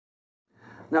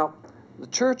Now, the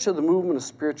Church of the Movement of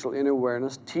Spiritual Inner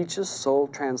Awareness teaches soul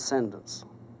transcendence.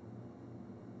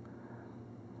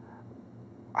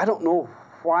 I don't know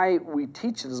why we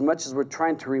teach it as much as we're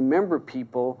trying to remember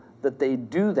people that they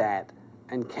do that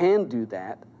and can do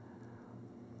that,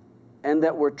 and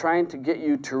that we're trying to get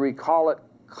you to recall it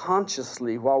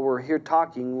consciously while we're here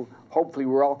talking. Hopefully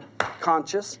we're all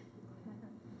conscious.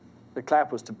 The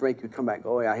clap was to break you, come back,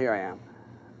 oh yeah, here I am.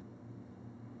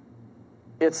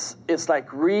 It's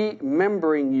like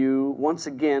remembering you once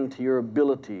again to your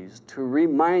abilities, to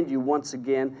remind you once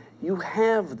again you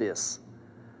have this,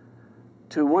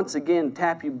 to once again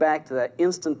tap you back to that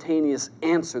instantaneous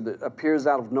answer that appears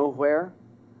out of nowhere,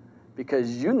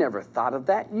 because you never thought of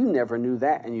that, you never knew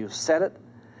that, and you said it.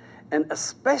 And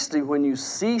especially when you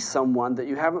see someone that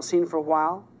you haven't seen for a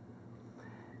while,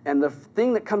 and the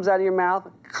thing that comes out of your mouth,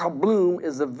 kabloom,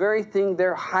 is the very thing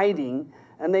they're hiding,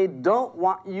 and they don't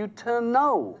want you to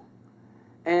know.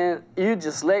 And you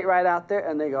just lay it right out there,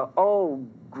 and they go, oh,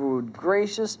 good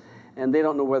gracious, and they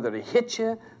don't know whether to hit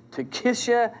you, to kiss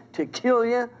you, to kill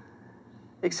you,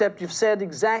 except you've said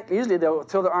exactly. Usually they'll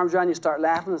throw their arms around you, start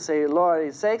laughing, and say,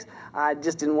 Lord sakes, I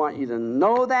just didn't want you to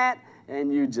know that,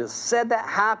 and you just said that.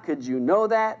 How could you know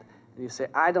that? And you say,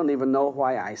 I don't even know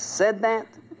why I said that.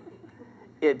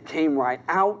 It came right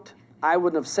out. I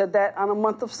wouldn't have said that on a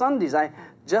month of Sundays. I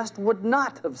just would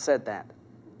not have said that.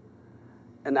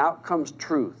 And out comes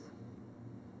truth.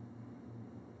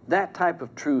 That type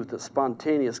of truth that's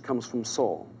spontaneous comes from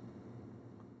soul.